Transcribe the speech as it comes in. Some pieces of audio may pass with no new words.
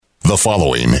The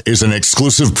following is an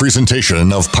exclusive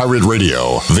presentation of Pirate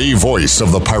Radio, the voice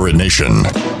of the Pirate Nation.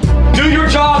 Do your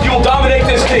job, you will dominate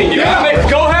this team. You got me?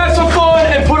 Go have some fun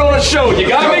and put on a show. You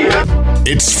got me?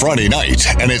 It's Friday night,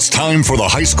 and it's time for the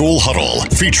High School Huddle,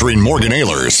 featuring Morgan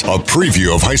Ehlers, a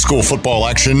preview of high school football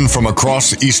action from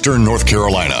across eastern North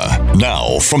Carolina.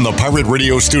 Now, from the Pirate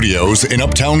Radio studios in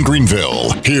Uptown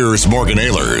Greenville, here's Morgan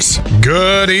Ehlers.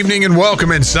 Good evening and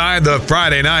welcome inside the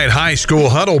Friday night High School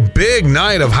Huddle. Big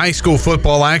night of high school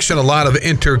football action. A lot of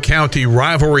inter-county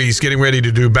rivalries getting ready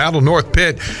to do battle. North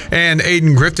Pitt and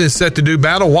Ayden-Grifton set to do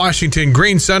battle. Washington,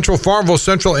 Greene Central, Farmville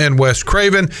Central, and West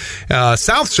Craven.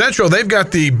 South Central, they've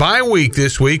got the bye week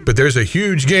this week, but there's a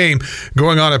huge game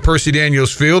going on at Percy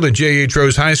Daniels Field at J.H.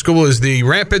 Rose High School as the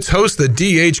Rampants host the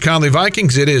D.H. Conley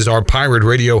Vikings. It is our Pirate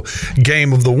Radio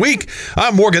game of the week.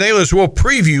 I'm Morgan Ehlers. We'll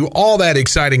preview all that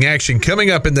exciting action coming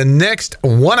up in the next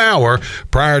 1 hour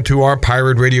prior to our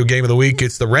Pirate Radio game of the week.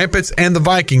 It's the Rampants and the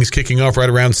Vikings kicking off right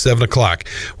around 7 o'clock.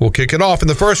 We'll kick it off in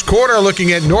the first quarter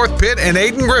looking at North Pitt and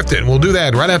Ayden-Grifton. We'll do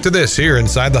that right after this here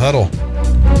inside the Huddle.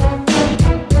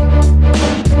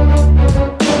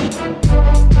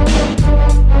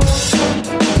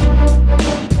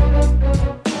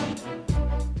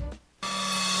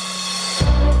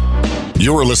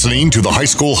 You're listening to the High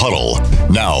School Huddle.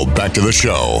 Now, back to the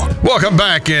show. Welcome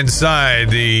back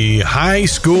inside the High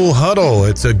School Huddle.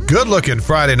 It's a good-looking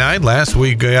Friday night. Last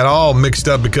week, got all mixed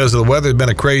up because of the weather. It's been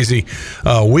a crazy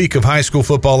week of high school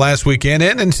football last weekend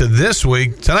and into this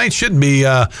week. Tonight should be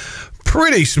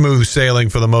pretty smooth sailing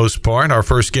for the most part. Our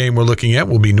first game we're looking at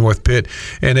will be North Pitt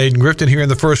and Ayden-Grifton here in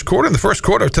the first quarter. And the first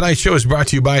quarter of tonight's show is brought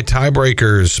to you by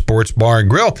Tiebreakers Sports Bar and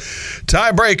Grill.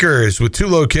 Tiebreakers with 2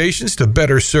 locations to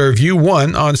better serve you.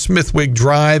 One on Smithwick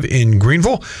Drive in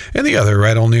Greenville and the other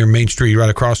right on near Main Street, right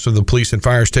across from the police and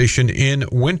fire station in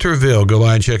Winterville. Go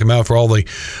by and check them out for all the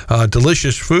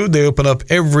delicious food. They open up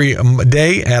every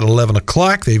day at 11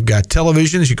 o'clock. They've got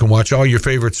televisions. You can watch all your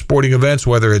favorite sporting events,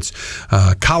 whether it's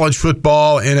college football,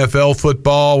 NFL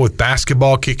football, with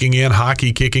basketball kicking in,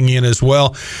 hockey kicking in as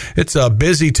well. It's a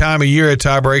busy time of year at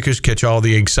Tiebreakers. Catch all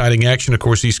the exciting action. Of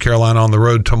course, East Carolina on the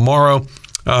road tomorrow.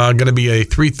 Going to be a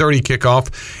 3:30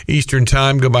 kickoff Eastern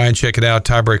time. Go by and check it out.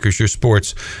 Tiebreakers, your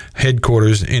sports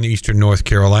headquarters in Eastern North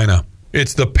Carolina.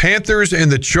 It's the Panthers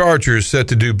and the Chargers set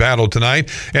to do battle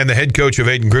tonight, and the head coach of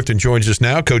Ayden-Grifton joins us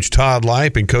now, Coach Todd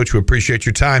Leip. And, Coach, we appreciate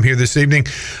your time here this evening.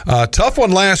 Tough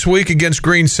one last week against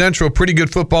Greene Central. Pretty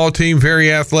good football team, very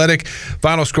athletic.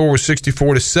 Final score was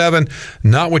 64-7.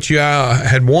 Not what you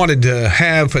had wanted to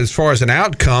have as far as an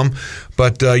outcome,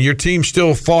 but your team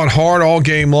still fought hard all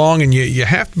game long, and you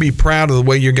have to be proud of the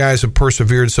way your guys have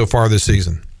persevered so far this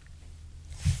season.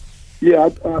 Yeah,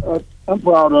 I'm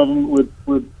proud of them with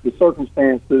the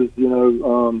circumstances,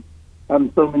 having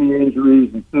so many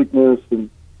injuries and sickness and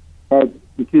had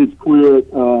the kids quit.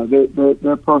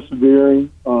 They're persevering.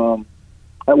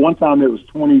 At one time it was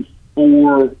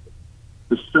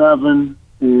 24-7,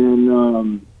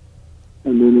 and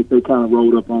then they kind of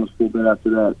rolled up on us a little bit after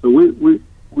that. So we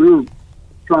were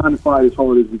trying to fight as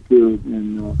hard as we could,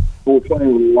 and we're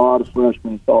playing with a lot of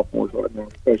freshmen and sophomores right now,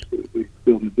 especially as we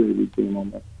build the JV team on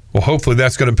that. Well, hopefully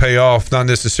that's going to pay off, not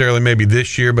necessarily maybe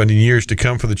this year, but in years to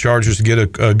come for the Chargers to get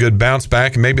a good bounce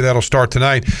back. And maybe that'll start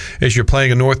tonight as you're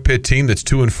playing a North Pitt team that's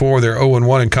 2-4. They're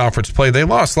 0-1 in conference play. They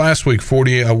lost last week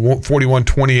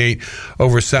 41-28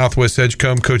 over Southwest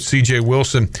Edgecombe. Coach C.J.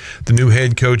 Wilson, the new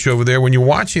head coach over there. When you're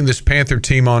watching this Panther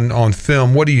team on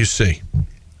film, what do you see?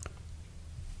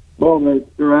 Well,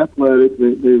 they're athletic.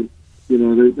 They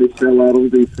sell out on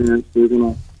defense. They're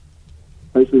going to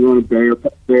basically run a bare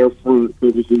front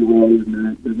every single way,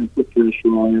 and they're going to put pressure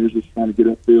on you. They're just trying to get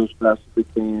upfield as fast as they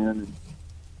can.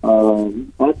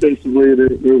 And, offensively,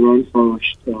 they run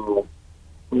first.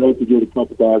 We hope to get a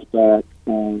couple guys back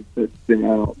that's been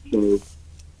out. So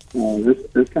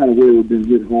that's kind of where we've been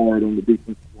hit hard on the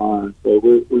defensive line. So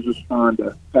we're just trying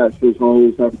to patch those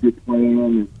holes, have a good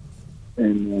plan,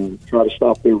 and try to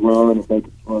stop their run and make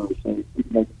it fun. So we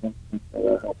can make it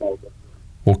help out with that.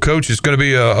 Well, Coach, it's going to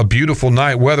be a beautiful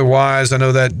night weather-wise. I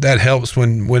know that helps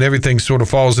when everything sort of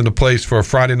falls into place for a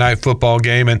Friday night football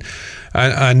game. And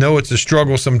I know it's a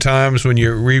struggle sometimes when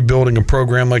you're rebuilding a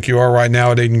program like you are right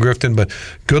now at Ayden-Grifton. But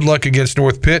good luck against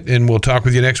North Pitt, and we'll talk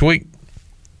with you next week.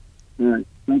 All right.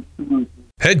 Thanks so much.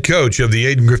 Head coach of the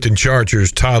Ayden-Grifton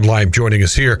Chargers, Todd Leip, joining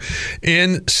us here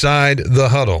inside the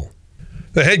Huddle.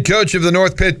 The head coach of the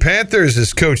North Pitt Panthers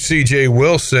is Coach C.J.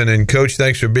 Wilson. And, Coach,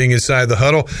 thanks for being inside the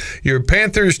huddle. Your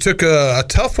Panthers took a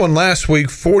tough one last week,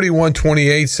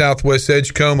 41-28, Southwest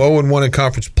Edgecombe, 0-1 in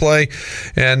conference play.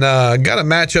 And got a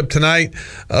matchup tonight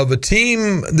of a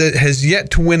team that has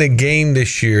yet to win a game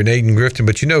this year, Aden Grifton.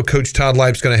 But, Coach Todd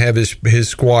Leip's going to have his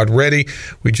squad ready.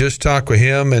 We just talked with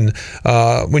him. And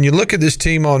when you look at this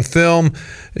team on film,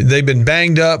 they've been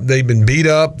banged up. They've been beat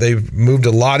up. They've moved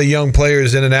a lot of young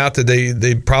players in and out that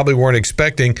they probably weren't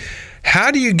expecting. How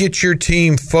do you get your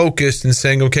team focused and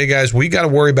saying, okay, guys, we got to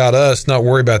worry about us, not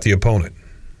worry about the opponent?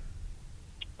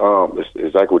 It's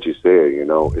exactly what you said.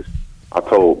 I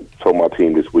told my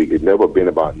team this week, it's never been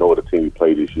about no other team we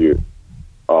played this year,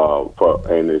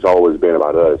 and it's always been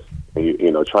about us.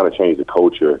 And trying to change the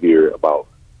culture here about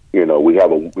we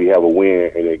have a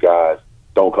win, and then guys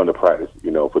don't come to practice.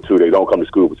 For 2 days, don't come to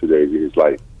school for 2 days. It's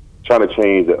like trying to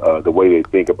change the way they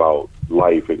think about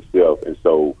life itself. And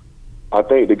so I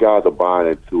think the guys are buying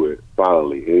into it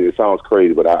finally. It sounds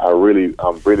crazy, but I'm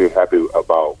really happy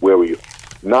about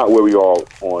not where we are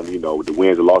on, the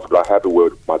wins and losses, but I'm happy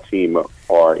where my team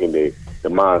are in the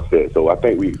mindset. So I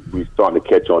think we starting to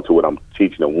catch on to what I'm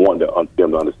teaching and wanting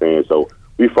them to understand. So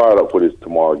we fired up for this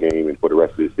tomorrow game and for the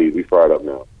rest of the season. We fired up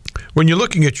now. When you're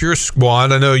looking at your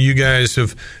squad, I know you guys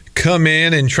have come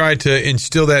in and tried to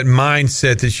instill that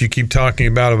mindset that you keep talking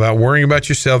about worrying about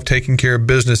yourself, taking care of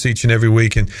business each and every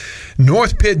week. And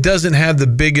North Pitt doesn't have the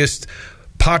biggest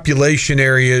population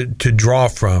area to draw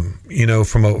from,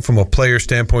 from a player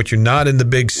standpoint. You're not in the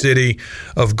big city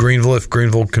of Greenville. If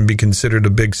Greenville can be considered a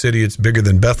big city, it's bigger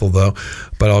than Bethel, though.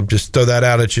 But I'll just throw that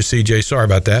out at you, CJ. Sorry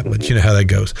about that, but you know how that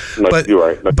goes.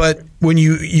 You're right. But when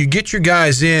you get your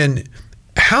guys in,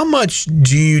 how much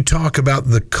do you talk about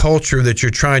the culture that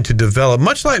you're trying to develop?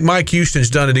 Much like Mike Houston's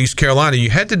done at East Carolina, you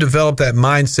had to develop that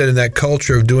mindset and that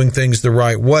culture of doing things the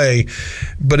right way.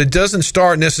 But it doesn't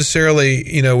start necessarily,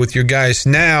 with your guys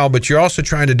now, but you're also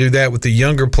trying to do that with the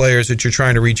younger players that you're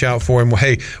trying to reach out for. And,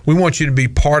 hey, we want you to be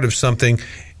part of something,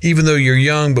 even though you're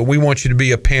young, but we want you to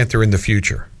be a Panther in the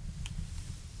future.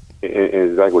 And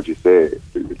exactly what you said.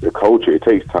 The culture, it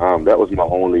takes time. That was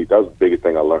the biggest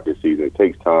thing I learned this season. It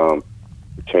takes time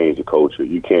to change the culture.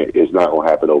 It's not going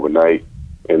to happen overnight.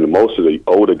 And most of the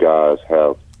older guys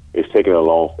it's taken a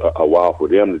while for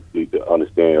them to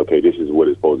understand, okay, this is what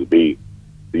it's supposed to be.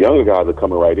 The younger guys are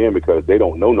coming right in because they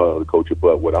don't know none of the culture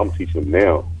but what I'm teaching them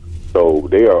now. So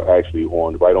they are actually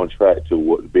right on track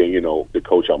to being, the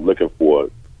coach I'm looking for.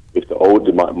 It's the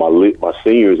older, my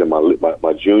seniors and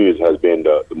my juniors has been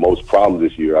the most problem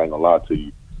this year. I ain't gonna lie to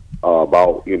you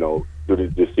about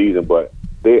this season, but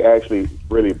they actually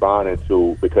really buying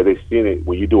into, because they seen it.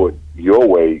 When you do it your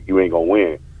way, you ain't gonna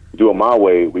win. You do it my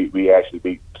way, we actually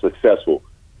be successful.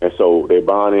 And so they're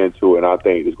buying into it, and I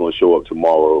think it's going to show up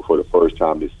tomorrow for the first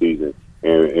time this season,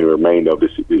 and the remainder of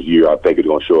this year. I think it's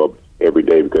going to show up every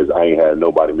day because I ain't had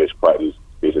nobody miss practice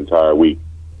this entire week.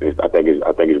 And I think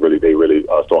it's really, they really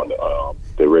are starting to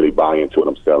they really buy into what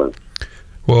I'm selling.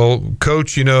 Well,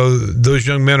 Coach, those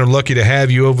young men are lucky to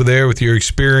have you over there with your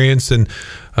experience and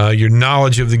your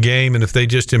knowledge of the game. And if they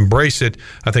just embrace it,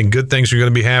 I think good things are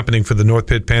going to be happening for the North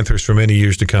Pitt Panthers for many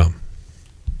years to come.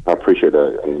 I appreciate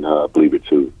that, and I believe it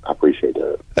too. I appreciate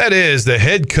that. That is the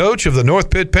head coach of the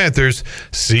North Pitt Panthers,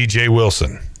 C.J.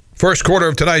 Wilson. First quarter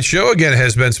of tonight's show, again,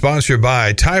 has been sponsored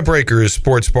by Tiebreakers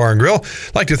Sports Bar and Grill.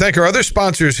 I'd like to thank our other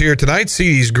sponsors here tonight: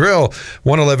 CD's Grill,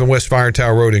 111 West Fire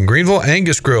Tower Road in Greenville;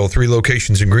 Angus Grill, 3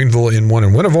 locations in Greenville and 1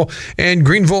 in Winterville; and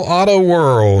Greenville Auto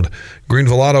World.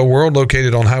 Greenville Auto World,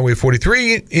 located on Highway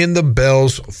 43 in the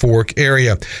Bells Fork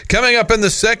area. Coming up in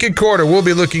the second quarter, we'll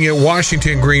be looking at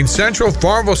Washington Green Central,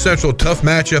 Farmville Central, tough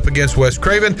matchup against West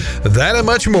Craven. That and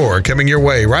much more coming your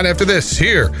way right after this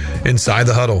here inside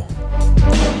the Huddle.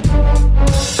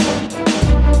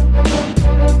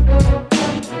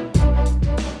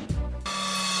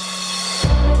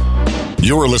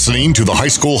 You're listening to the High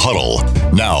School Huddle.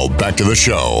 Now, back to the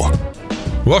show.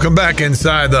 Welcome back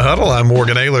inside the Huddle. I'm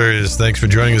Morgan Ehlers. Thanks for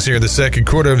joining us here in the second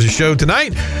quarter of the show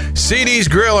tonight. CD's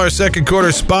Grill, our second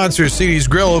quarter sponsor. CD's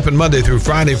Grill, open Monday through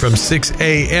Friday from 6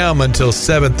 a.m. until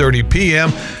 7:30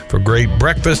 p.m. for great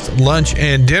breakfast, lunch,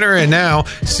 and dinner. And now,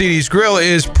 CD's Grill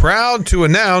is proud to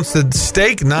announce that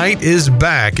Steak Night is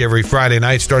back every Friday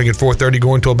night, starting at 4:30,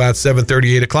 going until about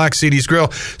 7:30, 8 o'clock. CD's Grill,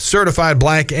 certified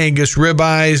Black Angus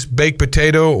ribeyes, baked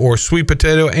potato or sweet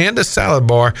potato, and a salad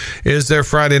bar is their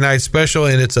Friday night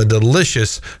special. And it's a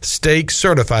delicious steak,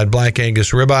 certified Black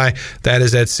Angus ribeye. That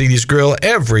is at CD's Grill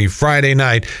every Friday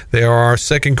night. They are our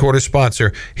second quarter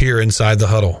sponsor here inside the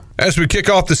Huddle. As we kick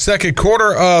off the second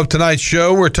quarter of tonight's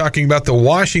show, we're talking about the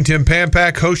Washington Pan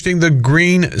Pack hosting the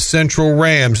Green Central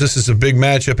Rams. This is a big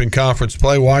matchup in conference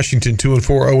play. Washington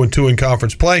 2-4, 0-2 in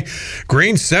conference play.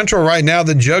 Green Central right now,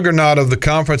 the juggernaut of the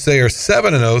conference. They are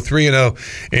 7-0,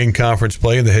 3-0 in conference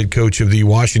play. And the head coach of the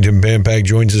Washington Pan Pack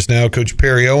joins us now, Coach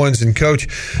Perry Owens. And Coach,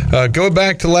 go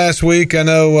back to last week. I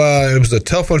know it was a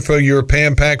tough one for your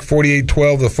Pan Pack,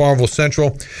 48-12, the Farmville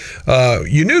Central.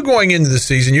 You knew going into the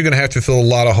season you're going to have to fill a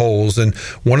lot of holes. And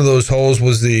one of those holes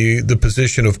was the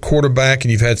position of quarterback,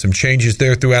 and you've had some changes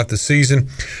there throughout the season.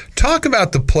 Talk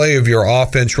about the play of your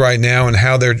offense right now and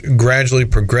how they're gradually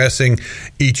progressing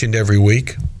each and every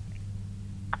week.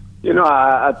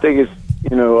 I think it's,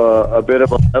 a bit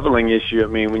of a leveling issue. I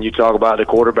mean, when you talk about the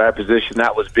quarterback position,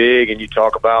 that was big, and you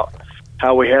talk about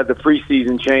how we had the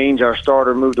preseason change. Our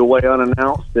starter moved away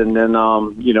unannounced, and then,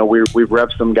 we've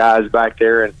repped some guys back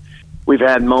there, and we've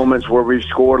had moments where we've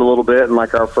scored a little bit, and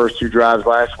like our first 2 drives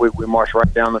last week, we marched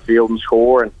right down the field and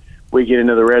score, and we get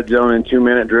into the red zone in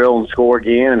 2-minute drill and score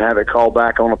again and have it called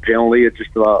back on a penalty. It's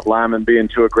just a lineman being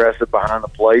too aggressive behind the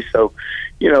play. So,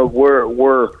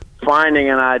 we're finding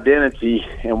an identity,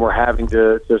 and we're having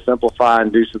to simplify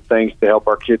and do some things to help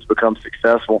our kids become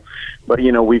successful. But,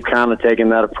 we've kind of taken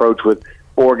that approach with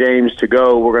 4 games to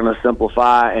go. We're going to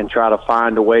simplify and try to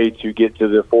find a way to get to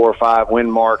the 4 or 5 win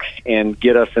mark and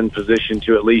get us in position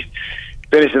to at least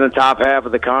finish in the top half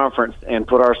of the conference and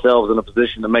put ourselves in a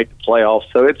position to make the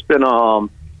playoffs. So it's been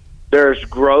there's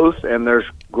growth and there's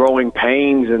growing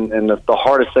pains, and the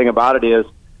hardest thing about it is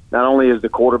not only is the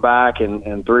quarterback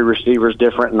and 3 receivers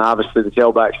different, and obviously the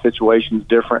tailback situation is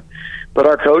different, but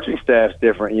our coaching staff's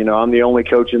different. I'm the only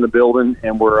coach in the building,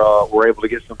 and we're able to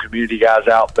get some community guys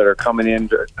out that are coming in,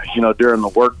 during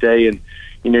the workday, and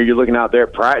you're looking out there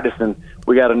at practice, and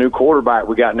we got a new quarterback,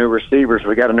 we got new receivers,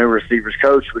 we got a new receivers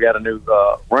coach, we got a new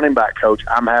running back coach.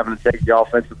 I'm having to take the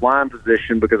offensive line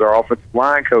position because our offensive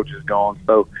line coach is gone.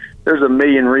 So there's a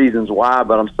million reasons why,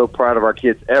 but I'm so proud of our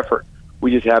kids' effort.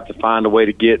 We just have to find a way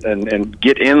to get in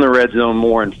the red zone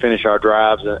more and finish our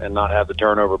drives and not have the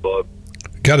turnover bug.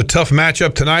 Got a tough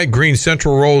matchup tonight. Green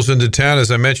Central rolls into town.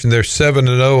 As I mentioned, they're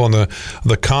 7-0 on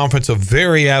the conference, a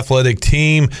very athletic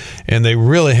team, and they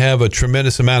really have a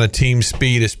tremendous amount of team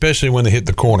speed, especially when they hit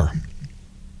the corner.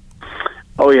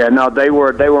 Oh, yeah. No, they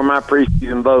were my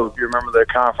preseason vote. If you remember the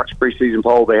conference preseason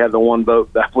poll, they had the one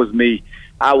vote. That was me.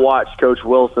 I watched Coach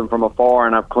Wilson from afar,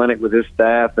 and I've clinicked with his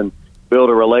staff and built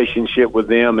a relationship with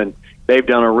them, and they've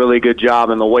done a really good job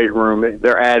in the weight room.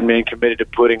 Their admin committed to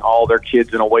putting all their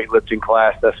kids in a weightlifting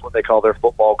class. That's what they call their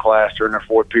football class during their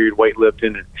 4th period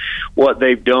weightlifting. And what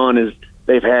they've done is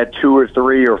they've had 2 or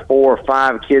 3 or 4 or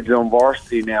 5 kids on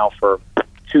varsity now for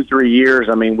 2-3 years.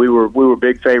 I mean, we were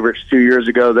big favorites 2 years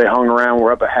ago. They hung around.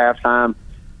 We're up at halftime.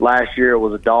 Last year it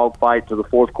was a dogfight to the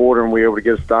 4th quarter, and we were able to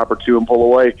get a stop or 2 and pull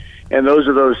away. And those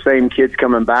are those same kids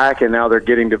coming back, and now they're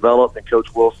getting developed, and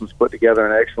Coach Wilson's put together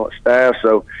an excellent staff.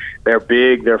 So they're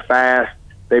big, they're fast,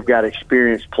 they've got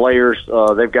experienced players.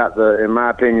 They've got, in my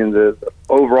opinion, the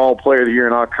overall player of the year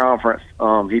in our conference.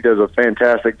 He does a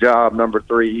fantastic job. Number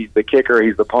 3, he's the kicker,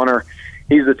 he's the punter,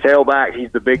 he's the tailback,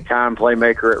 he's the big-time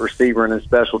playmaker at receiver and in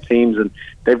special teams. And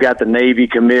they've got the Navy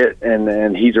commit,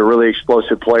 and he's a really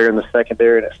explosive player in the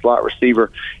secondary and at slot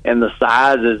receiver. And the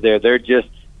size is there.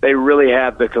 They really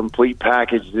have the complete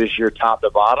package this year, top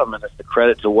to bottom, and it's a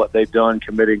credit to what they've done,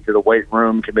 committing to the weight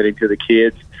room, committing to the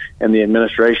kids, and the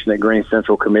administration at Green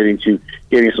Central committing to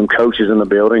getting some coaches in the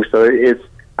building. So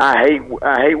I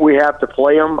hate we have to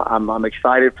play them. I'm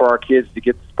excited for our kids to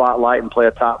get the spotlight and play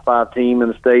a top 5 team in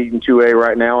the state in 2A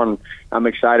right now, and I'm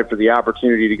excited for the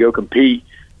opportunity to go compete.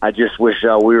 I just wish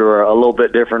we were a little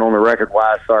bit different on the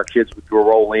record-wise so our kids would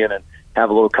roll in and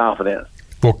have a little confidence.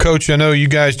 Well, Coach, I know you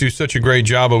guys do such a great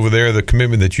job over there, the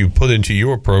commitment that you put into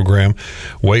your program,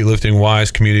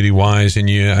 weightlifting-wise, community-wise, and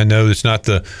I know it's not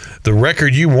the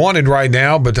record you wanted right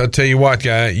now, but I'll tell you what,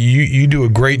 guy, you do a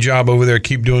great job over there.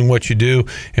 Keep doing what you do,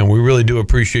 and we really do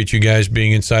appreciate you guys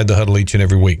being inside the huddle each and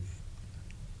every week.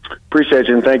 Appreciate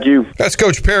you, and thank you. That's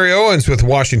Coach Perry Owens with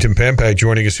Washington Pan Pack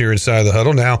joining us here inside the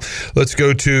huddle. Now, let's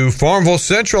go to Farmville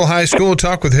Central High School,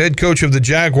 talk with head coach of the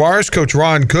Jaguars, Coach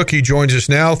Ron Cook. He joins us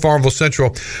now. Farmville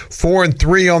Central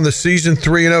 4-3 on the season,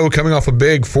 3-0, coming off a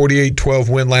big 48-12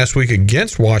 win last week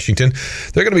against Washington.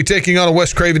 They're going to be taking on a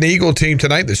West Craven Eagle team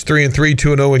tonight that's 3-3,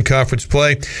 2-0 in conference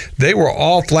play. They were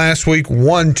off last week,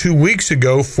 won 2 weeks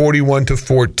ago,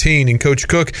 41-14. And Coach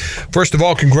Cook, first of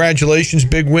all, congratulations.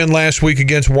 Big win last week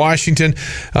against Washington.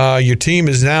 Your team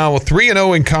is now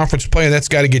 3-0 in conference play, and that's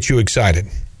got to get you excited.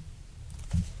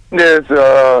 Yeah,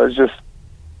 it's just,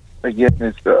 again,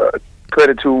 it's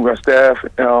credit to our staff,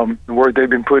 the work they've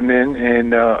been putting in,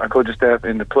 and our coaching staff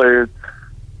and the players,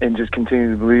 and just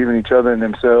continue to believe in each other and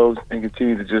themselves, and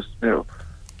continue to just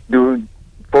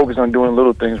focus on doing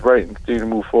little things right and continue to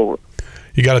move forward.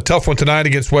 You got a tough one tonight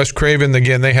against West Craven.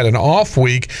 Again, they had an off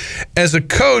week. As a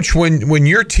coach, when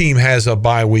your team has a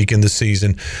bye week in the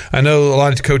season, I know a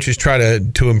lot of coaches try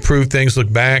to improve things,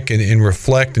 look back and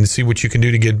reflect and see what you can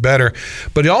do to get better.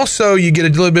 But also, you get a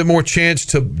little bit more chance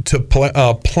to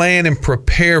plan and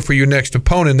prepare for your next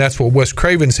opponent. That's what West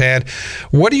Craven's had.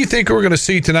 What do you think we're going to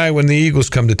see tonight when the Eagles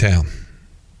come to town?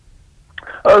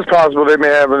 It's possible they may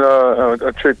have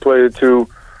a trick play or two.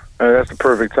 That's the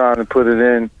perfect time to put it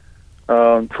in.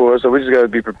 For us, so we just got to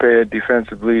be prepared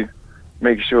defensively,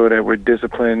 make sure that we're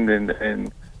disciplined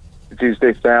and continue to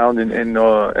stay sound in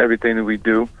everything that we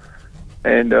do.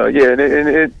 And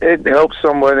it helps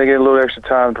someone to get a little extra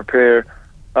time to prepare.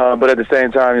 But at the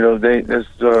same time,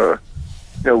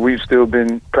 we've still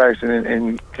been practicing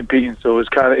and competing, so it's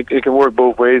it can work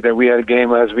both ways. That we had a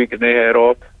game last week and they had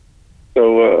off,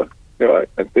 so. I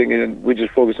think we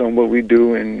just focus on what we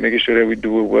do and making sure that we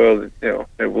do it well,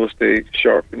 that we'll stay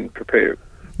sharp and prepared.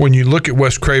 When you look at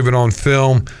West Craven on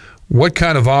film, what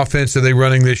kind of offense are they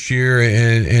running this year,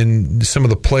 and some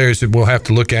of the players that we'll have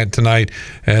to look at tonight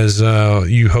as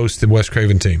you host the West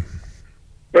Craven team?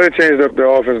 Well, they changed up their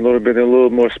offense a little bit. They're a little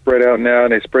more spread out now,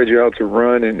 and they spread you out to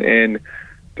run and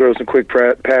throw some quick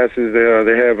passes.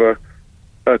 They have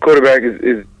a quarterback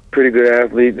is pretty good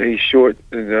athlete. He's short,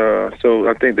 and so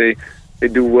I think they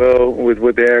do well with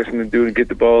what they ask him to do to get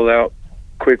the ball out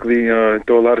quickly,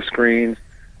 throw a lot of screens,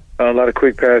 a lot of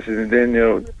quick passes, and then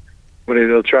when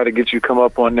they'll try to get you come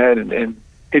up on that and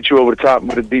hit you over the top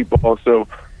with a deep ball. So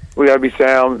we got to be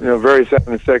sound, very sound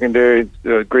in the secondary.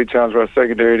 Great challenge for our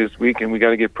secondary this week, and we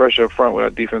got to get pressure up front with our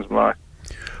defensive line.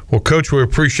 Well, Coach, we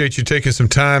appreciate you taking some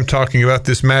time talking about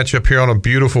this matchup here on a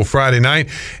beautiful Friday night,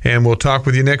 and we'll talk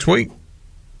with you next week.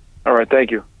 All right, thank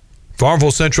you.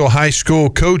 Farmville Central High School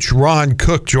coach Ron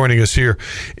Cook joining us here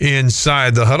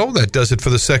inside the huddle. That does it for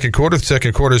the second quarter. The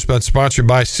second quarter has been sponsored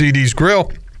by CD's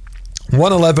Grill.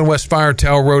 111 West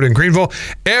Firetown Road in Greenville.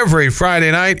 Every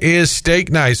Friday night is steak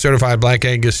night. Certified Black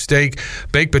Angus steak,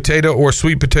 baked potato or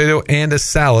sweet potato, and a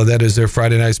salad. That is their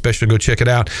Friday night special. Go check it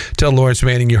out. Tell Lawrence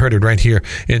Manning you heard it right here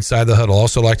inside the huddle.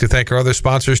 Also like to thank our other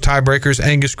sponsors, Tiebreakers,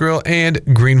 Angus Grill, and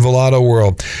Greenville Auto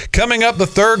World. Coming up, the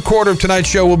third quarter of tonight's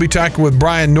show, we'll be talking with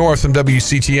Brian North from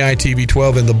WCTI TV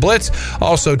 12 in the Blitz.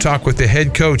 Also talk with the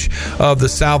head coach of the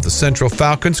South Central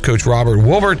Falcons, Coach Robert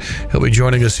Wilbert. He'll be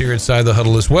joining us here inside the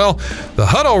huddle as well. The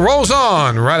huddle rolls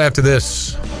on right after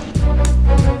this.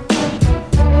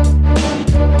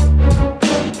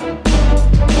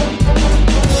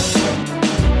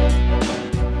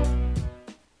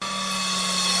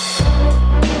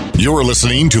 You're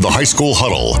listening to the High School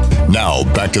Huddle. Now,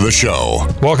 back to the show.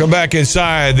 Welcome back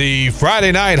inside the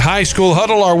Friday Night High School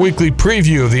Huddle, our weekly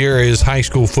preview of the area's high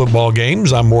school football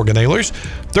games. I'm Morgan Ehlers.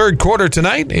 Third quarter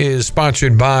tonight is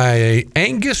sponsored by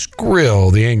Angus Grill.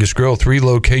 The Angus Grill, 3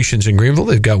 locations in Greenville.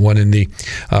 They've got one in the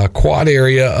Quad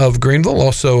area of Greenville,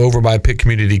 also over by Pitt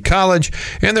Community College,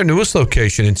 and their newest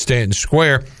location in Stanton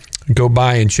Square. Go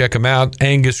by and check them out.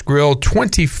 Angus Grill,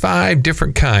 25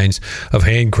 different kinds of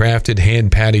handcrafted,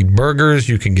 hand-patted burgers.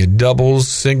 You can get doubles,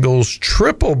 singles,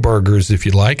 triple burgers if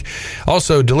you like.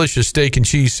 Also, delicious steak and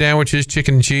cheese sandwiches,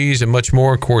 chicken and cheese, and much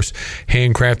more. Of course,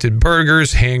 handcrafted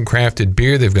burgers, handcrafted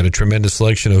beer. They've got a tremendous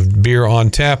selection of beer on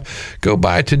tap. Go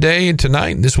by today and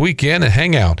tonight and this weekend and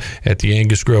hang out at the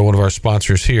Angus Grill, one of our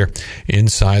sponsors here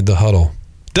inside the huddle.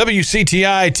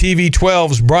 WCTI TV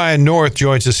 12's Brian North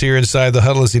joins us here inside the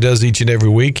huddle as he does each and every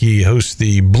week. He hosts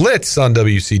the Blitz on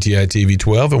WCTI TV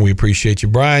 12, and we appreciate you,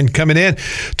 Brian, coming in,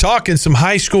 talking some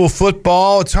high school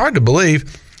football. It's hard to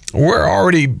believe we're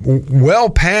already well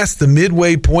past the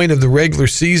midway point of the regular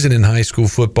season in high school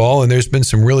football, and there's been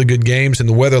some really good games, and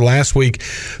the weather last week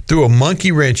threw a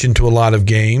monkey wrench into a lot of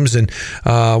games, and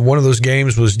one of those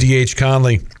games was D.H.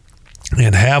 Conley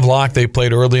and Havelock. They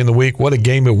played early in the week. What a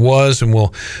game it was, and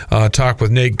we'll talk with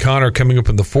Nate Connor coming up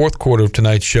in the fourth quarter of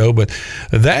tonight's show. But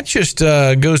that just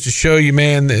goes to show you,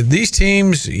 man, these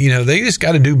teams, they just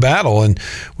got to do battle. And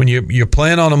when you're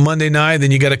playing on a Monday night,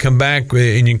 then you got to come back,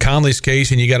 in Conley's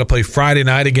case, and you got to play Friday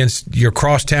night against your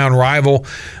crosstown rival.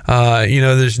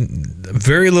 There's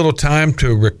very little time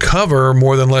to recover,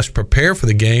 more than less prepare for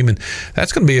the game, and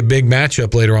that's going to be a big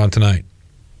matchup later on tonight.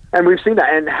 And we've seen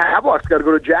that. And Havelock's got to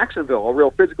go to Jacksonville, a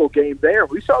real physical game there.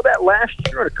 We saw that last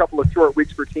year in a couple of short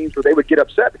weeks for teams where they would get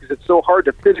upset because it's so hard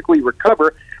to physically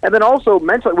recover. And then also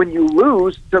mentally, when you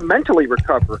lose, to mentally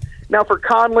recover. Now, for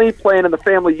Conley, playing in the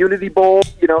Family Unity Bowl,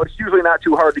 it's usually not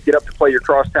too hard to get up to play your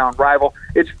crosstown rival.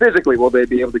 It's physically, will they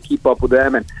be able to keep up with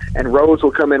them? And Rhodes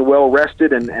will come in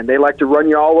well-rested, and they like to run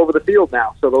you all over the field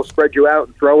now. So they'll spread you out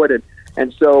and throw it,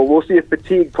 and so we'll see if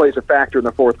fatigue plays a factor in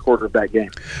the fourth quarter of that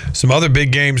game. Some other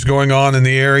big games going on in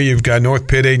the area. You've got North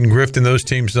Pitt, Ayden Grifton, those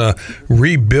teams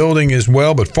rebuilding as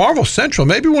well. But Farmville Central,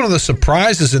 maybe one of the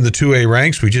surprises in the 2A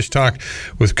ranks. We just talked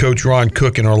with Coach Ron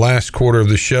Cook in our last quarter of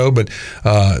the show, but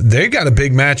they got a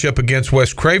big matchup against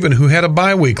West Craven, who had a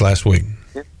bye week last week.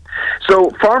 So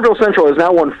Farmville Central has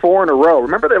now won 4 in a row.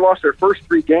 Remember, they lost their first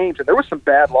 3 games, and there were some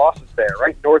bad losses there,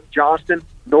 right? North Johnston,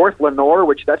 North Lenore,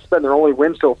 which that's been their only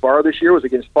win so far this year, was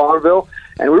against Farmville.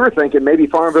 And we were thinking maybe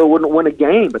Farmville wouldn't win a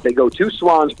game, but they go to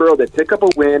Swansboro, they pick up a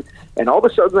win, and all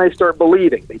of a sudden they start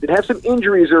believing. They did have some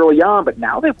injuries early on, but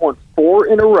now they've won 4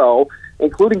 in a row,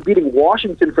 including beating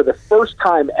Washington for the first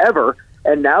time ever.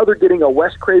 And now they're getting a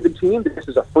West Craven team. This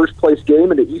is a first-place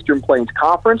game in the Eastern Plains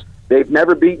Conference. They've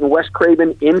never beaten West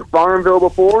Craven in Farmville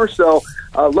before. So,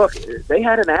 look, they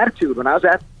had an attitude. When I was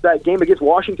at that game against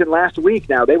Washington last week,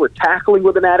 now they were tackling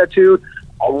with an attitude,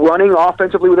 running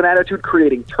offensively with an attitude,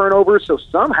 creating turnovers. So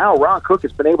somehow Ron Cook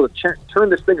has been able to turn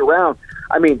this thing around.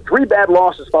 I mean, 3 bad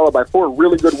losses followed by 4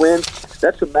 really good wins.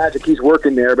 That's some magic he's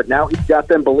working there, but now he's got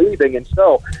them believing. And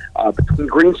so between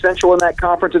Green Central and that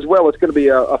conference as well, it's going to be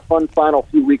a fun final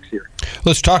few weeks here.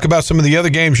 Let's talk about some of the other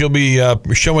games you'll be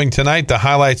showing tonight. The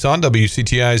highlights on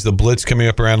WCTI's The Blitz coming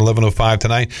up around 11:05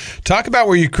 tonight. Talk about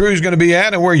where your crew is going to be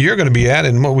at and where you're going to be at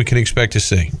and what we can expect to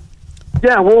see.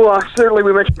 Yeah, well, certainly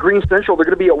we mentioned Green Central. They're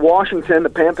going to be at Washington. The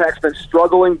Pan Pac's been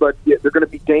struggling, but they're going to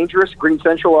be dangerous. Green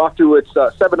Central off to its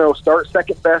 7-0 start,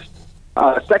 second best,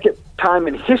 second time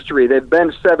in history they've been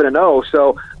 7-0,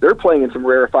 so they're playing in some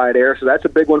rarefied air, so that's a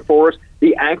big one for us.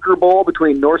 The Anchor Bowl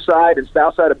between Northside and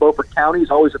Southside of Beaufort County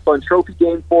is always a fun trophy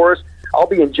game for us. I'll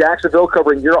be in Jacksonville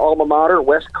covering your alma mater,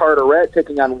 West Carteret,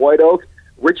 taking on White Oak.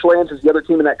 Richlands is the other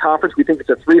team in that conference. We think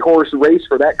it's a 3-horse race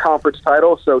for that conference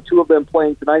title, so 2 of them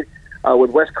playing tonight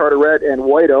with West Carteret and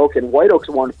White Oak Oak's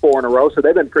won 4 in a row, so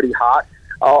they've been pretty hot.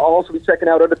 I'll also be checking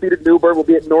out undefeated Newburgh. We'll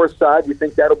be at Northside. We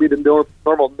think that'll be the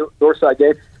normal Northside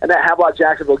game. And that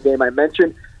Havelock-Jacksonville game I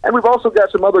mentioned. And we've also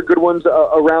got some other good ones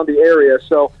around the area.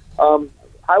 So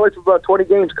highlights of about 20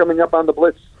 games coming up on the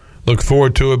Blitz. Look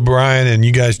forward to it, Brian, and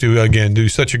you guys do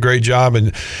such a great job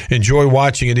and enjoy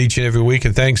watching it each and every week.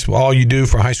 And thanks for all you do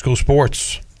for high school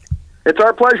sports. It's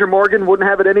our pleasure, Morgan. Wouldn't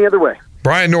have it any other way.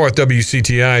 Brian North,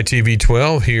 WCTI TV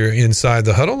 12 here inside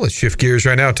the huddle. Let's shift gears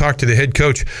right now. Talk to the head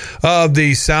coach of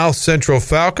the South Central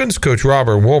Falcons, Coach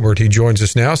Robert Wolbert. He joins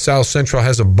us now. South Central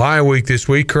has a bye week this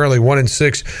week, currently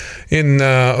 1-6 in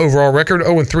overall record,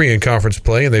 0-3 in conference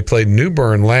play, and they played New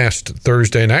Bern last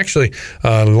Thursday. And actually,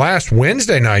 last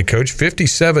Wednesday night, Coach,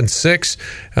 57-6.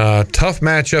 Tough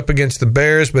matchup against the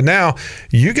Bears. But now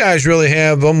you guys really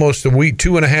have almost a week,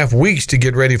 2.5 weeks to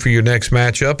get ready for your next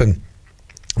matchup. And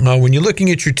when you're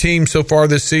looking at your team so far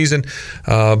this season,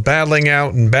 battling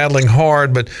out and battling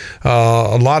hard, but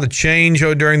a lot of change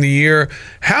during the year,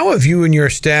 how have you and your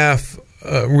staff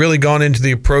really gone into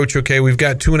the approach, okay, we've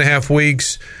got 2.5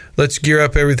 weeks, let's gear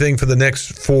up everything for the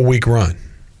next 4-week run?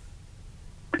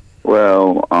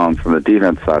 Well, from the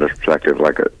defense side of perspective,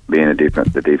 like being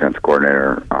the defense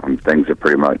coordinator, things have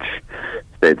pretty much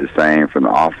stayed the same. From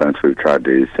the offense, we've tried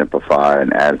to simplify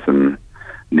and add some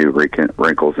new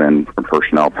wrinkles in from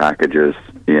personnel packages,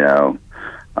 to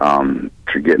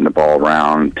getting the ball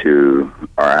around to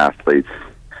our athletes,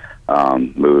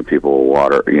 moving people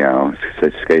water,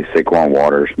 Saquon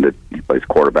Waters he plays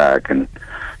quarterback and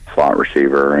slot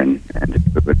receiver and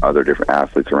moving other different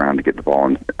athletes around to get the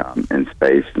ball in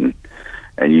space and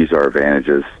use our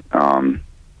advantages.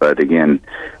 But again,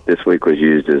 this week was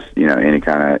used as, any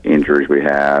kind of injuries we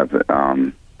have,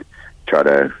 try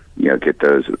to get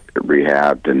those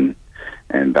rehabbed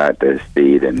and back to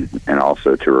speed and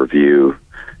also to review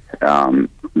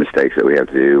mistakes that we have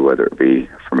to do, whether it be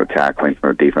from a tackling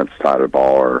from a defensive side of the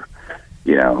ball or,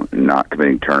 not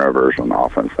committing turnovers on the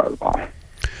offense side of the ball.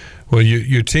 Well,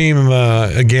 your team,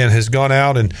 again, has gone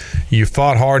out and you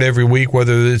fought hard every week,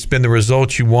 whether it's been the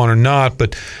results you want or not.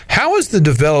 But how is the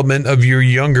development of your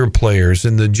younger players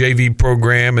in the JV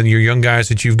program and your young guys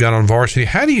that you've got on varsity?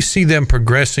 How do you see them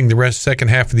progressing the second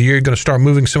half of the year? You're going to start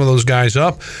moving some of those guys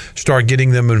up, start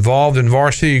getting them involved in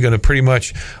varsity? You're going to pretty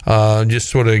much just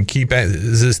sort of keep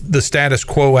the status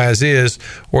quo as is,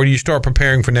 or do you start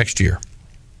preparing for next year?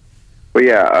 Well,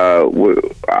 yeah,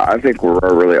 I think we're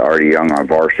really already young on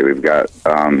varsity. We've got,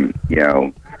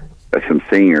 some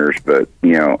seniors, but,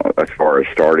 as far as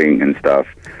starting and stuff,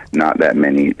 not that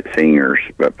many seniors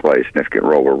that play a significant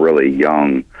role. We're really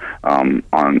young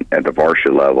at the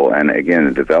varsity level. And, again,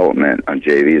 the development on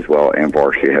JV as well and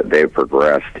varsity, they've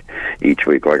progressed each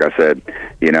week. Like I said,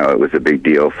 it was a big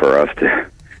deal for us to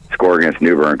score against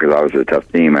New Bern because I was a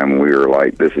tough team, and we were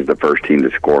like, this is the first team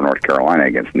to score North Carolina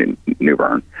against New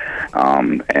Bern.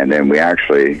 And then we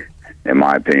actually, in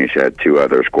my opinion, had two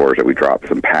other scores that we dropped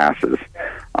some passes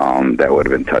that would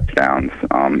have been touchdowns.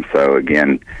 So,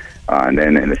 again, and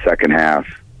then in the second half,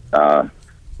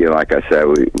 like I said,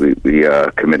 we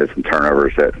committed some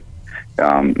turnovers that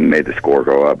made the score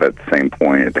go up at the same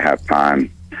point at the halftime.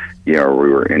 We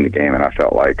were in the game, and I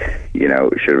felt like,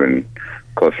 it should have been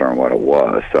closer on what it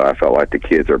was. So I felt like the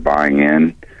kids are buying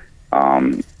in.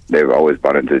 They've always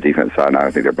bought into the defense side, and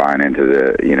I think they're buying into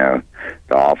the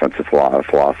offensive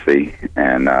philosophy,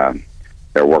 and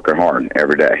they're working hard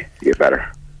every day to get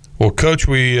better. Well, Coach,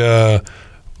 we'll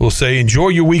say enjoy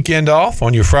your weekend off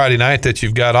on your Friday night that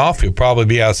you've got off. You'll probably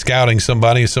be out scouting some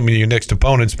of your next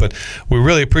opponents, but we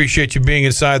really appreciate you being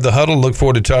inside the huddle. Look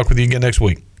forward to talking with you again next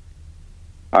week.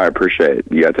 I appreciate it.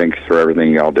 Yeah, thanks for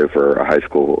everything y'all do for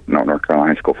North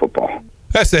Carolina high school football.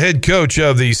 That's the head coach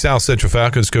of the South Central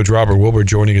Falcons, Coach Robert Wilbur,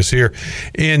 joining us here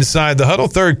inside the huddle.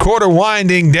 Third quarter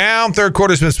winding down. Third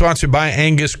quarter has been sponsored by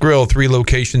Angus Grill. 3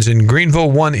 locations in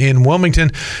Greenville, 1 in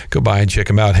Wilmington. Go by and check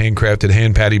them out. Handcrafted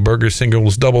hand patty burgers,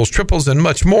 singles, doubles, triples, and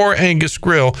much more. Angus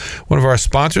Grill, one of our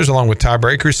sponsors, along with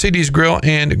Tiebreakers, Cities Grill,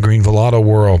 and Greenville Auto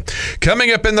World.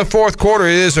 Coming up in the fourth quarter,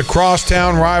 it is a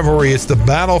crosstown rivalry. It's the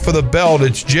battle for the belt.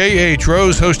 It's J.H.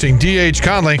 Rose hosting D.H.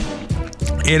 Conley.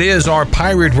 It is our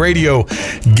Pirate Radio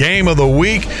Game of the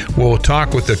Week. We'll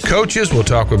talk with the coaches. We'll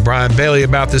talk with Brian Bailey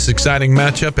about this exciting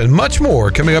matchup and much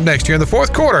more coming up next here in the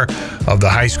fourth quarter of the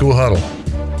High School Huddle.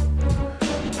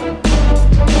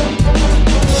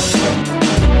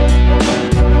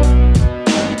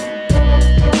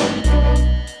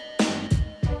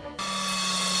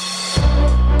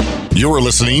 You're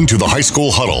listening to the High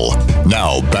School Huddle.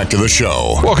 Now, back to the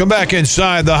show. Welcome back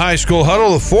inside the High School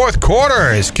Huddle. The fourth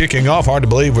quarter is kicking off. Hard to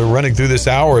believe we're running through this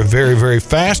hour very, very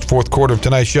fast. Fourth quarter of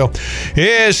tonight's show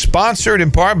is sponsored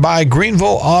in part by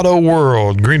Greenville Auto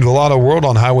World. Greenville Auto World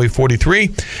on Highway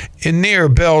 43 near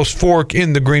Bell's Fork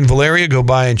in the Greenville area. Go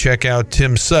by and check out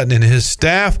Tim Sutton and his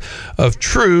staff of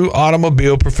true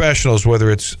automobile professionals.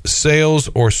 Whether it's sales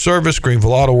or service,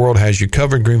 Greenville Auto World has you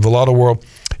covered. Greenville Auto World.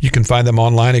 You can find them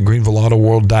online at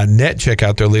greenvilleautoworld.net. Check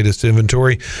out their latest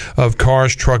inventory of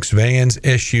cars, trucks, vans,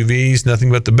 SUVs,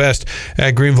 nothing but the best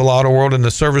at Greenville Auto World in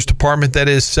the service department that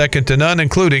is second to none,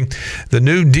 including the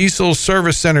new diesel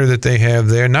service center that they have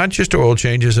there. Not just oil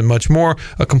changes and much more,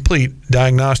 a complete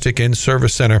diagnostic and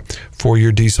service center for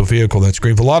your diesel vehicle. That's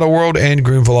Greenville Auto World and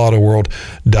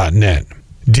greenvilleautoworld.net.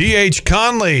 D.H.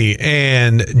 Conley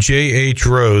and J.H.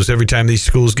 Rose. Every time these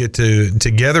schools get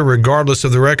together, regardless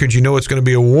of the record, you know it's going to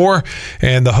be a war.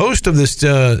 And the host of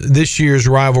this year's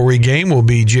rivalry game will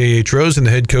be J.H. Rose, and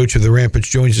the head coach of the Rampants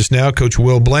joins us now, Coach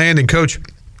Will Bland. And, Coach,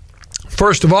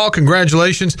 first of all,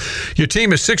 congratulations. Your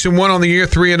team is 6-1 on the year,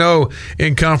 3-0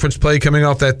 in conference play coming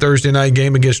off that Thursday night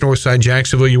game against Northside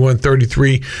Jacksonville. You won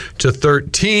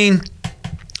 33-13.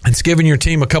 It's given your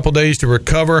team a couple days to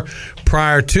recover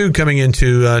prior to coming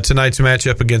into tonight's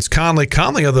matchup against Conley.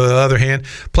 Conley, on the other hand,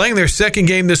 playing their second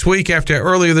game this week after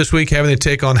earlier this week having to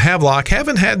take on Havelock.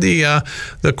 Haven't had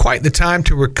quite the time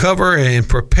to recover and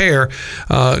prepare.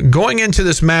 Going into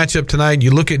this matchup tonight,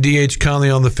 you look at D.H. Conley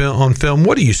on film.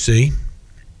 What do you see?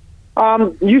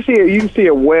 You see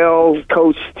a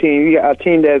well-coached team. You got a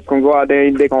team that's going to go out there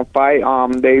and they're going to fight.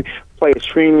 They play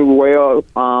extremely well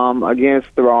against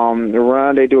the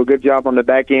run. They do a good job on the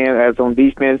back end as on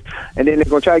defense, and then they're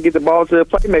going to try to get the ball to the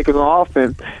playmakers on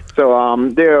offense. So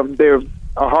they're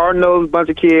a hard-nosed bunch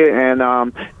of kids,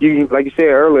 and you can, like you said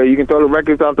earlier, you can throw the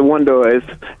records out the window.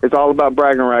 It's all about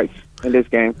bragging rights in this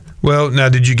game. Well, now,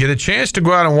 did you get a chance to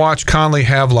go out and watch Conley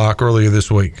Havelock earlier this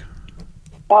week?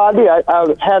 I did.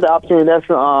 I had the opportunity. That's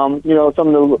some of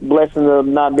the blessings of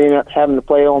not having to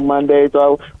play on Monday.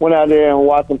 So I went out there and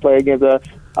watched them play against a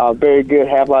very good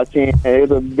Havelock team, and it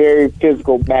was a very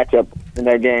physical matchup in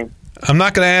that game. I'm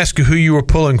not going to ask you who you were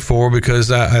pulling for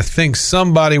because I think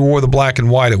somebody wore the black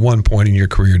and white at one point in your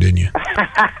career, didn't you?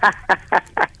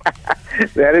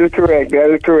 That is correct.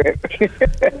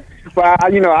 But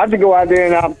I have to go out there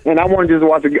and I want to just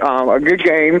watch a good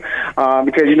game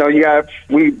because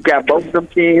we got both of them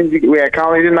teams. We had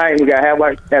Conley tonight and we got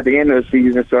Havelock at the end of the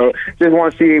season. So just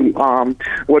want to see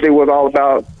what it was all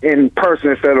about in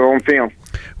person instead of on film.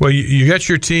 Well, you got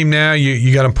your team now.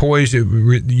 You got them poised.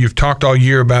 You've talked all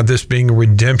year about this being a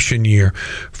redemption year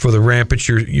for the Rampants.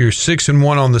 You're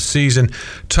 6-1 on the season.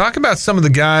 Talk about some of the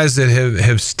guys that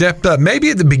have stepped up, maybe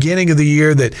at the beginning of the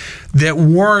year that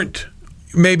weren't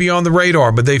maybe on the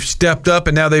radar, but they've stepped up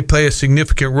and now they play a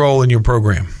significant role in your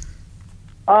program.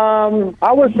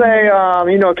 I would say,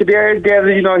 Kadarius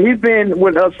Devin, he's been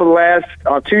with us for the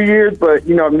last 2 years, but,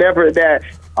 never that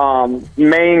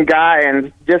main guy,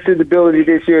 and just his ability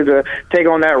this year to take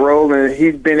on that role, and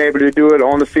he's been able to do it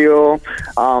on the field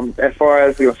as far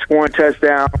as scoring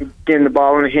touchdowns, getting the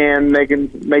ball in the hand,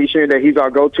 making sure that he's our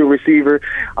go-to receiver.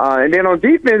 And then on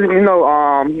defense,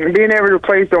 being able to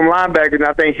replace them linebackers,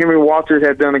 I think Henry Walters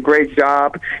has done a great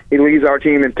job. He leads our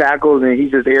team in tackles, and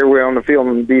he's just everywhere on the field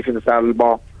on the defensive side of the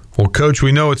ball. Well, Coach,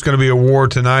 we know it's going to be a war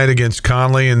tonight against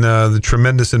Conley and the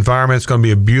tremendous environment. It's going to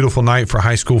be a beautiful night for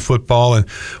high school football, and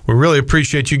we really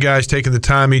appreciate you guys taking the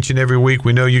time each and every week.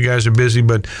 We know you guys are busy,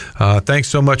 but thanks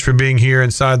so much for being here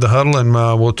inside the huddle, and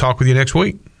we'll talk with you next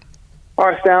week. All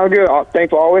right, sounds good.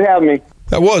 Thanks for always having me.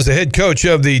 That was the head coach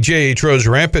of the J.H. Rose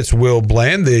Rampants, Will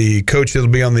Bland. The coach that will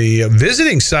be on the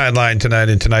visiting sideline tonight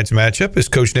in tonight's matchup is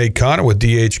Coach Nate Connor with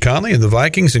D.H. Conley and the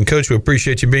Vikings. And, Coach, we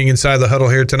appreciate you being inside the huddle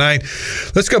here tonight.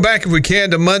 Let's go back, if we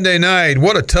can, to Monday night.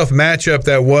 What a tough matchup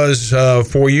that was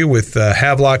for you with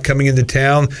Havelock coming into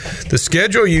town. The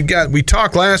schedule we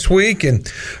talked last week and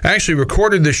actually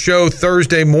recorded the show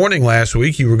Thursday morning last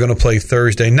week. You were going to play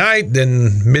Thursday night.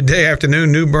 Then midday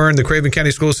afternoon, New Bern, the Craven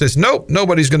County School says, nope,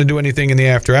 nobody's going to do anything in the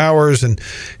after hours, and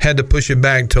had to push it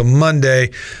back till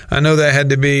Monday. I know that had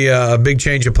to be a big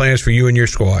change of plans for you and your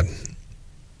squad.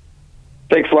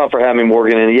 Thanks a lot for having me,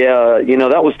 Morgan. And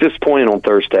that was disappointing on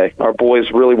Thursday. Our boys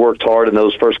really worked hard in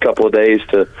those first couple of days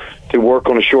to work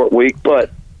on a short week, but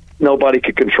nobody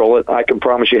could control it. I can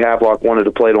promise you Havelock wanted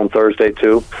to play it on Thursday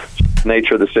too.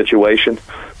 Nature of the situation.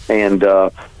 And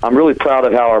I'm really proud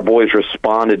of how our boys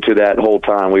responded to that whole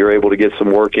time. We were able to get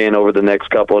some work in over the next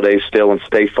couple of days still and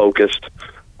stay focused.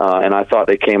 And I thought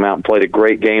they came out and played a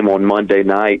great game on Monday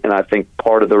night. And I think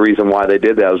part of the reason why they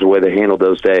did that was the way they handled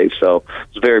those days. So I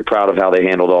was very proud of how they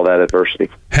handled all that adversity.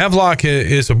 Havelock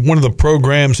is one of the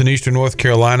programs in Eastern North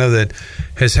Carolina that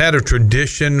has had a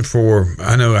tradition for,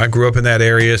 I know I grew up in that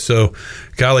area, so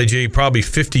golly gee, probably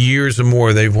 50 years or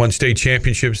more. They've won state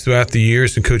championships throughout the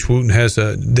years, and Coach Wooten has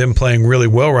them playing really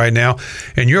well right now.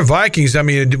 And your Vikings, I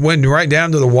mean, it went right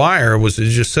down to the wire. It was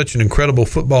just such an incredible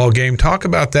football game. Talk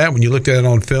about that when you looked at it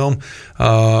on film.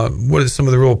 What are some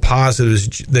of the real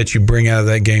positives that you bring out of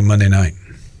that game Monday night?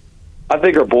 I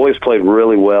think our boys played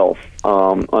really well.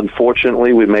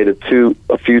 Unfortunately, we made a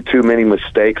few too many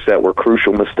mistakes that were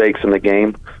crucial mistakes in the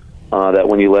game. That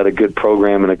when you let a good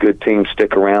program and a good team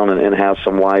stick around and have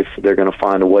some life, they're going to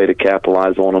find a way to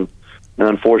capitalize on them. And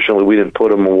unfortunately, we didn't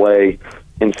put them away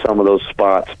in some of those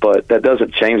spots. But that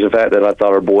doesn't change the fact that I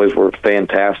thought our boys were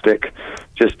fantastic.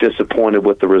 Just disappointed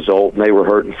with the result, and they were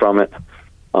hurting from it.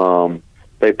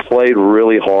 They played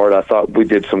really hard. I thought we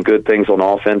did some good things on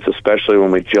offense, especially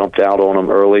when we jumped out on them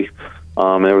early.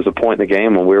 There was a point in the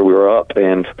game when we were up,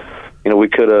 and we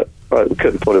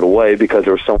couldn't put it away because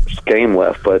there was so much game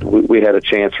left. But we had a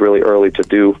chance really early to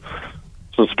do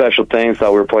some special things.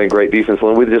 Thought we were playing great defense,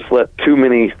 and we just let too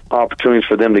many opportunities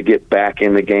for them to get back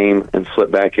in the game and slip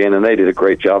back in, and they did a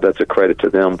great job. That's a credit to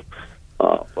them.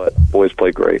 But boys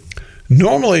played great.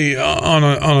 Normally, on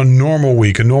a normal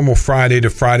week, a normal Friday to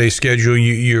Friday schedule,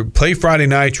 you play Friday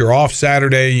night, you're off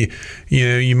Saturday,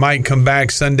 you might come back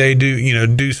Sunday,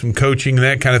 do some coaching and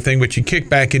that kind of thing, but you kick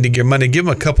back into gear Monday, give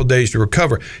them a couple days to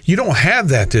recover. You don't have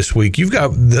that this week. You've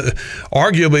got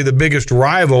arguably the biggest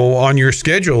rival on your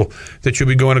schedule that you'll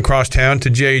be going across town to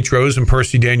J.H. Rose and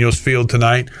Percy Daniels Field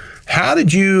tonight. How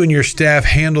did you and your staff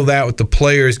handle that with the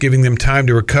players, giving them time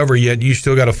to recover, yet you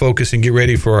still got to focus and get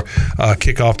ready for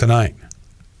kickoff tonight?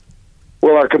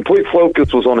 Well, our complete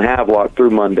focus was on Havelock through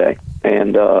Monday,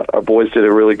 and our boys did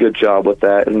a really good job with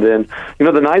that. And then,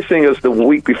 the nice thing is the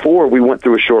week before we went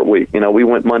through a short week. We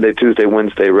went Monday, Tuesday,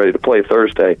 Wednesday, ready to play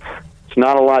Thursday. It's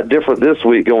not a lot different this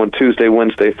week going Tuesday,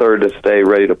 Wednesday, Thursday,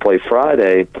 ready to play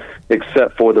Friday,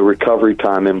 except for the recovery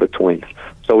time in between.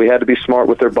 So we had to be smart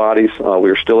with their bodies. We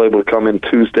were still able to come in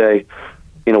Tuesday,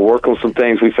 work on some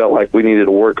things we felt like we needed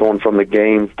to work on from the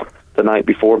game the night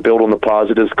before, build on the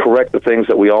positives, correct the things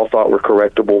that we all thought were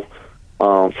correctable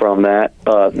from that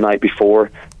night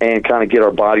before, and kind of get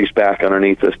our bodies back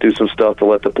underneath us, do some stuff to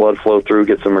let the blood flow through,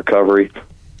 get some recovery,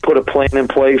 put a plan in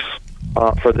place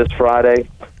for this Friday,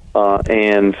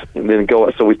 and then go.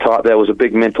 So we taught that was a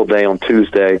big mental day on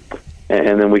Tuesday,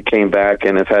 and then we came back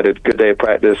and have had a good day of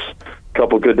practice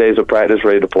couple good days of practice,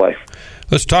 ready to play.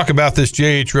 Let's talk about this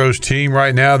J.H. Rose team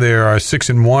right now. They are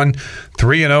 6-1,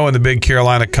 3-0 in the Big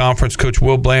Carolina Conference. Coach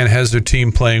Will Bland has their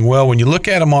team playing well. When you look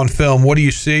at them on film, what do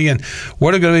you see, and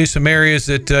what are going to be some areas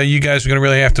that you guys are going to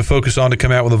really have to focus on to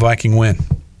come out with a Viking win?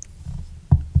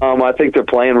 I think they're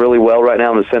playing really well right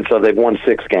now in the sense of they've won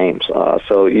 6 games.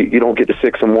 So you don't get to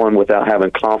 6-1 without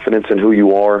having confidence in who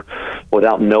you are,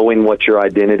 without knowing what your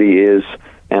identity is.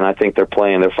 And I think they're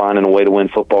finding a way to win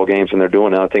football games, and they're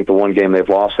doing it. I think the one game they've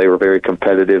lost, they were very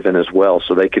competitive in as well.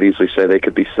 So they could easily say they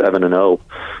could be 7-0.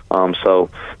 So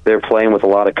they're playing with a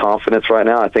lot of confidence right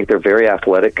now. I think they're very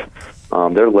athletic.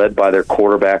 They're led by their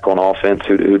quarterback on offense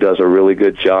who does a really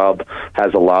good job,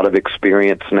 has a lot of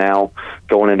experience now,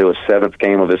 going into his 7th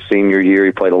game of his senior year.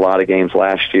 He played a lot of games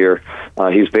last year.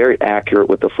 He's very accurate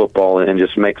with the football and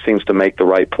just seems to make the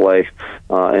right play.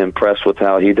 Impressed with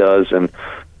how he does, and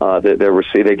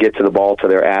they get to the ball to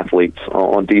their athletes.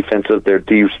 On defensive, they're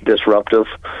disruptive.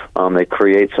 They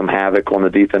create some havoc on the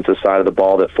defensive side of the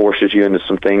ball that forces you into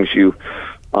some things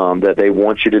that they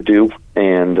want you to do.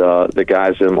 And the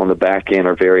guys on the back end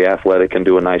are very athletic and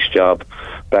do a nice job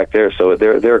back there. So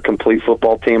they're a complete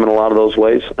football team in a lot of those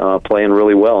ways, playing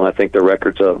really well. And I think their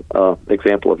record's an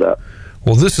example of that.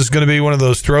 Well, this is going to be one of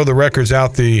those throw the records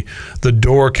out the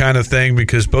door kind of thing,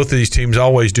 because both of these teams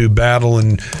always do battle,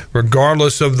 and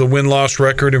regardless of the win-loss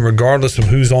record and regardless of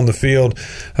who's on the field,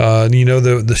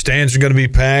 the stands are going to be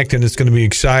packed and it's going to be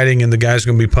exciting, and the guys are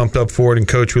going to be pumped up for it. And,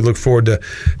 Coach, we look forward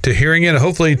to hearing it and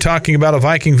hopefully talking about a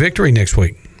Viking victory next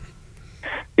week.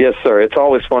 Yes, sir. It's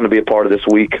always fun to be a part of this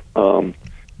week, and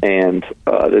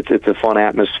it's a fun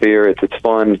atmosphere. It's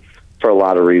fun for a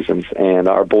lot of reasons, and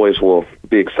our boys will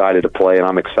be excited to play, and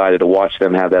I'm excited to watch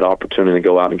them have that opportunity to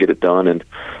go out and get it done, and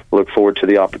look forward to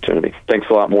the opportunity. Thanks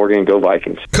a lot, Morgan. Go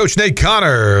Vikings. Coach Nate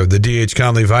Connor of the D.H.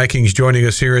 Conley Vikings joining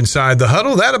us here inside the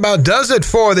huddle. That about does it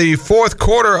for the fourth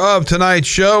quarter of tonight's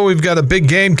show. We've got a big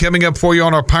game coming up for you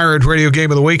on our Pirate Radio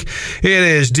Game of the Week. It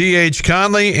is D.H.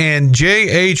 Conley and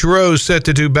J.H. Rose set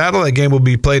to do battle. That game will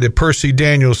be played at Percy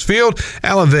Daniels Field.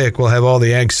 Alan Vick will have all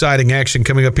the exciting action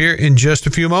coming up here in just a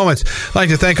few moments. I'd like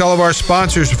to thank all of our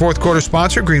sponsors. The fourth quarter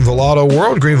sponsor, Greenville Auto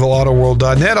World,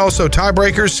 GreenvilleAutoWorld.net. Also,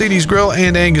 Tiebreakers, CD's Grill,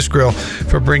 and Angus Grill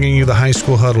for bringing you the high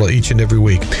school huddle each and every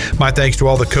week. My thanks to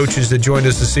all the coaches that joined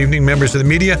us this evening, members of the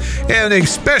media, and a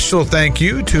special thank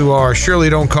you to our Shirley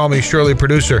Don't Call Me Shirley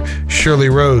producer, Shirley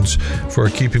Rhodes, for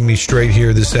keeping me straight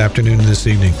here this afternoon and this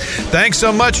evening. Thanks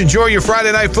so much. Enjoy your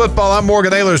Friday Night Football. I'm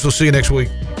Morgan Ehlers. We'll see you next week.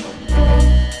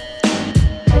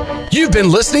 You've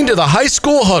been listening to the High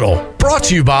School Huddle, brought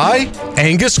to you by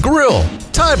Angus Grill,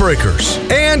 Tiebreakers,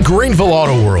 and Greenville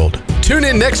Auto World. Tune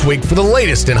in next week for the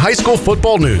latest in high school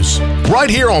football news, right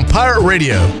here on Pirate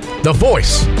Radio, the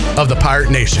voice of the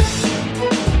Pirate Nation.